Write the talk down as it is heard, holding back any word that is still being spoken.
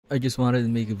I just wanted to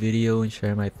make a video and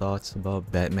share my thoughts about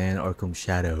Batman Arkham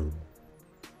Shadow.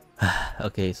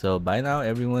 Okay, so by now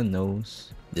everyone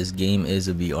knows this game is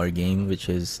a VR game, which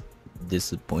is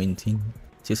disappointing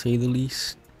to say the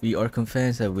least. We Arkham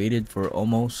fans have waited for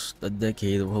almost a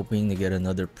decade of hoping to get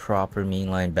another proper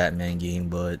mainline Batman game,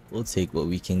 but we'll take what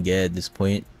we can get at this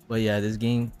point. But yeah, this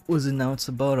game was announced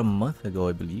about a month ago,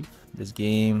 I believe. This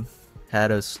game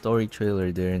had a story trailer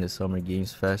during the Summer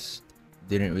Games Fest.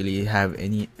 Didn't really have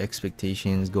any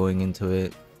expectations going into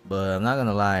it, but I'm not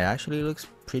gonna lie, it actually looks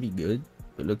pretty good.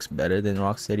 It looks better than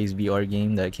Rocksteady's VR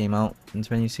game that came out in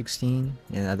 2016,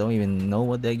 and I don't even know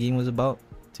what that game was about,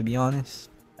 to be honest.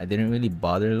 I didn't really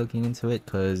bother looking into it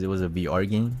because it was a VR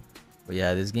game. But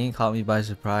yeah, this game caught me by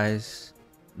surprise.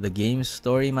 The game's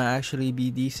story might actually be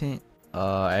decent.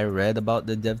 I read about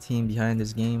the dev team behind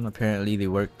this game. Apparently they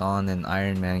worked on an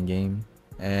Iron Man game,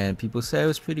 and people say it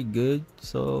was pretty good,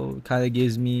 so it kind of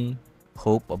gives me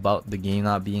hope about the game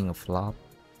not being a flop.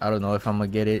 I don't know if I'm gonna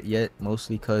get it yet,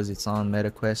 mostly because it's on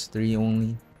MetaQuest 3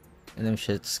 only, and them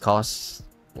shits costs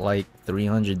like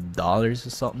 $300 or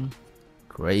something.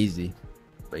 Crazy.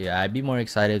 But yeah, I'd be more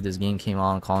excited if this game came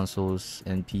out on consoles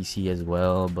and PC as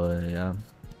well, but yeah,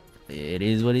 it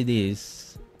is what it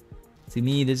is. To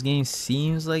me, this game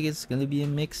seems like it's gonna be a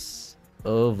mix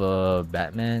of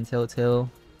Batman Telltale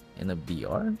in a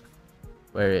VR,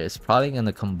 where it's probably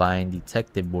gonna combine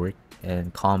detective work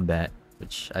and combat,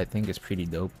 which I think is pretty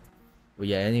dope. But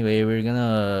yeah, anyway, we're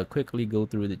gonna quickly go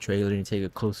through the trailer and take a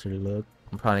closer look.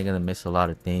 I'm probably gonna miss a lot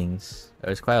of things.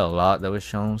 There's quite a lot that was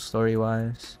shown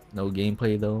story-wise. No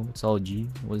gameplay though, it's all G.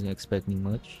 Wasn't expecting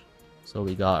much. So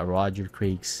we got Roger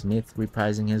Craig Smith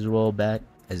reprising his role back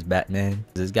as Batman.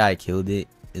 This guy killed it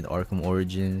in Arkham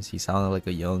Origins. He sounded like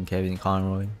a young Kevin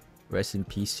Conroy. Rest in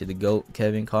peace to the GOAT,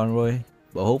 Kevin Conroy.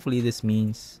 But hopefully this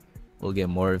means we'll get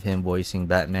more of him voicing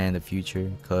Batman in the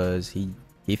future, because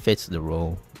he fits the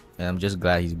role, and I'm just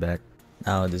glad he's back.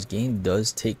 Now, this game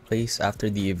does take place after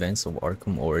the events of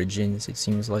Arkham Origins, it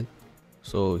seems like.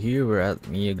 So here we're at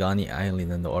Miyagani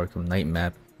Island on the Arkham Knight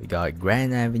map. We got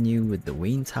Grand Avenue with the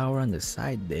Wayne Tower on the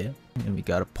side there, and we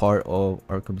got a part of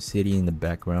Arkham City in the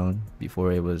background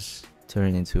before it was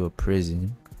turned into a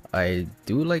prison. I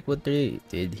do like what they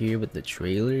did here with the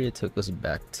trailer. It took us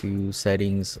back to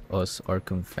settings us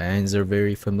Arkham fans are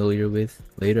very familiar with.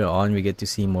 Later on we get to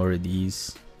see more of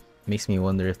these. Makes me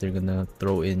wonder if they're gonna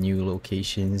throw in new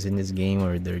locations in this game,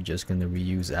 or they're just gonna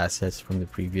reuse assets from the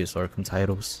previous Arkham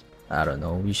titles. I don't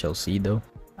know, we shall see though.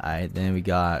 Alright, then we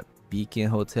got Beacon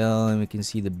Hotel, and we can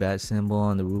see the bat symbol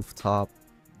on the rooftop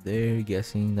there.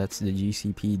 Guessing that's the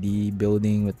GCPD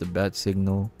building with the bat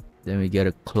signal. Then we get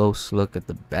a close look at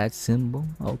the bat symbol.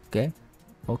 Okay,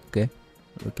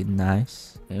 looking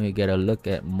nice. And we get a look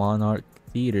at Monarch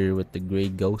Theater with the gray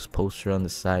ghost poster on the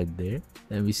side there.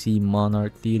 Then we see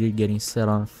Monarch Theater getting set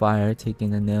on fire,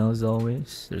 taking the nails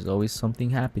always. There's always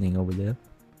something happening over there.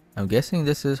 I'm guessing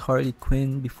this is Harley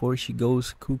Quinn before she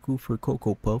goes cuckoo for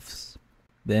Cocoa Puffs.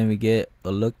 Then we get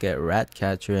a look at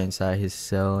Ratcatcher inside his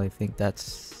cell. I think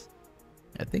that's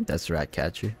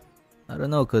Ratcatcher. I don't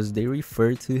know, because they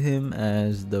refer to him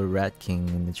as the Rat King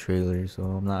in the trailer, so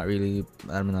I'm not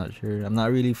sure. I'm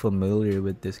not really familiar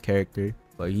with this character,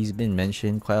 but he's been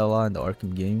mentioned quite a lot in the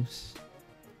Arkham games.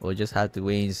 We'll just have to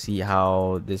wait and see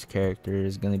how this character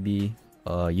is gonna be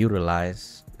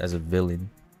utilized as a villain.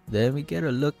 Then we get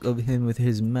a look of him with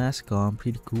his mask on,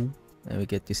 pretty cool. And we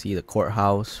get to see the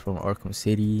courthouse from Arkham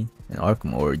City and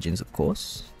Arkham Origins, of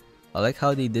course. I like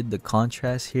how they did the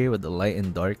contrast here with the light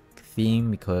and dark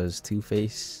theme, because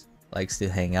Two-Face likes to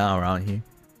hang out around here.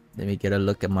 Then we get a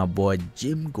look at my boy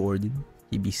Jim Gordon.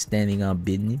 He be standing on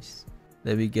business.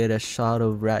 Then we get a shot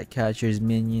of Ratcatcher's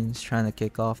minions trying to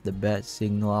kick off the bat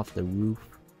signal off the roof.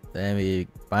 Then we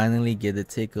finally get to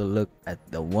take a look at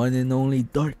the one and only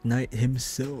Dark Knight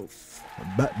himself,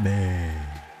 Batman.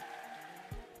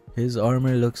 His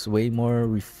armor looks way more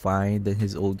refined than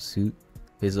his old suit.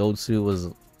 His old suit was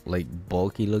like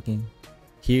bulky looking.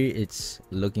 Here it's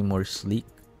looking more sleek,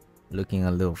 looking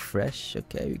a little fresh.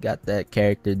 Okay, we got that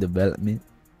character development,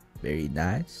 very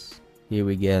nice. Here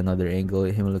we get another angle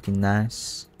of him looking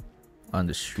nice on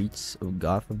the streets of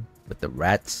Gotham with the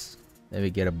rats. Then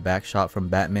we get a back shot from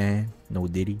Batman, no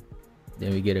Diddy.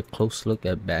 Then we get a close look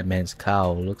at Batman's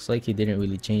cowl. Looks like he didn't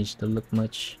really change the look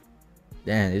much.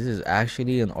 Damn, this is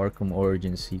actually an Arkham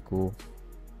Origins sequel,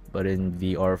 but in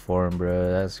VR form,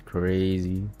 bro. That's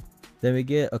crazy. Then we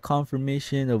get a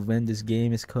confirmation of when this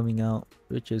game is coming out,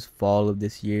 which is fall of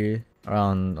this year,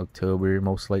 around October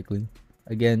most likely.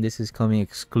 Again, this is coming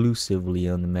exclusively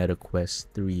on the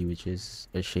MetaQuest 3, which is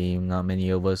a shame. Not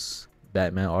many of us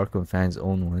Batman Arkham fans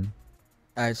own one.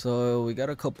 Alright, so we got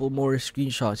a couple more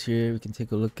screenshots here we can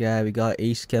take a look at. We got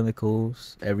Ace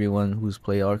Chemicals. Everyone who's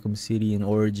played Arkham City and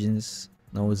Origins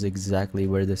knows exactly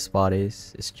where the spot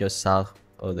is. It's just south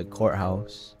of the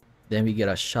courthouse. Then we get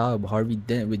a shot of Harvey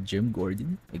Dent with Jim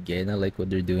Gordon. Again, I like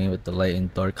what they're doing with the light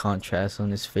and dark contrast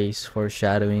on his face,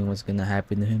 foreshadowing what's gonna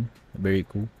happen to him. Very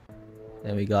cool.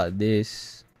 Then we got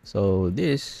this. So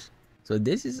this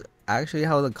is actually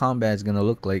how the combat is gonna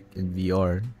look like in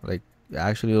VR. Like, it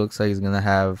actually looks like it's gonna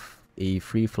have a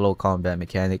free flow combat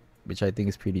mechanic, which I think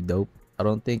is pretty dope. I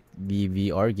don't think the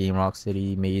VR game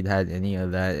Rocksteady made had any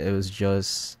of that. It was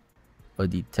just a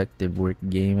detective work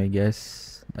game, I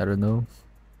guess. I don't know.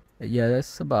 Yeah,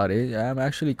 that's about it. I'm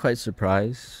actually quite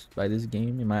surprised by this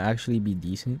game. It might actually be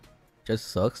decent.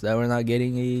 Just sucks that we're not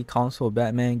getting a console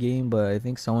Batman game, but I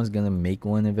think someone's gonna make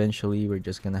one eventually. We're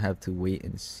just gonna have to wait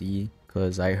and see,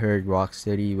 because I heard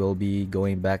Rocksteady will be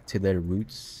going back to their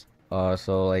roots.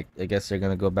 So like, I guess they're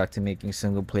gonna go back to making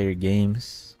single player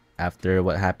games after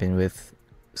what happened with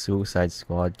Suicide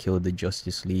Squad killed the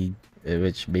Justice League,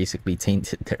 which basically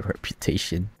tainted their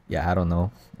reputation. Yeah, I don't know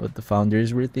what the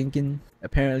founders were thinking.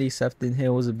 Apparently, Sefton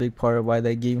Hill was a big part of why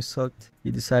that game sucked.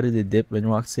 He decided to dip when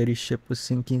Rocksteady's ship was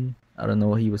sinking. I don't know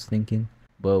what he was thinking,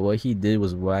 but what he did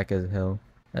was whack as hell.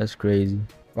 That's crazy.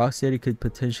 Rocksteady could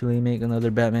potentially make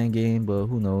another Batman game, but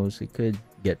who knows? It could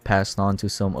get passed on to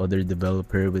some other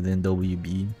developer within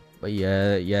WB. But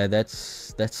yeah,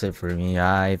 that's it for me.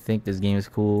 I think this game is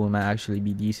cool. It might actually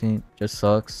be decent. Just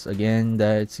sucks again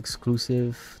that it's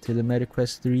exclusive to the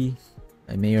MetaQuest 3.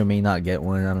 I may or may not get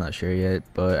one, I'm not sure yet,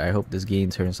 but I hope this game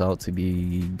turns out to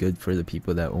be good for the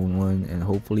people that own one, and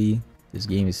hopefully this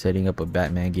game is setting up a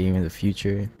Batman game in the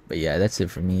future. But yeah, that's it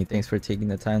for me. Thanks for taking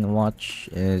the time to watch,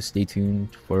 and stay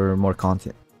tuned for more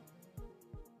content.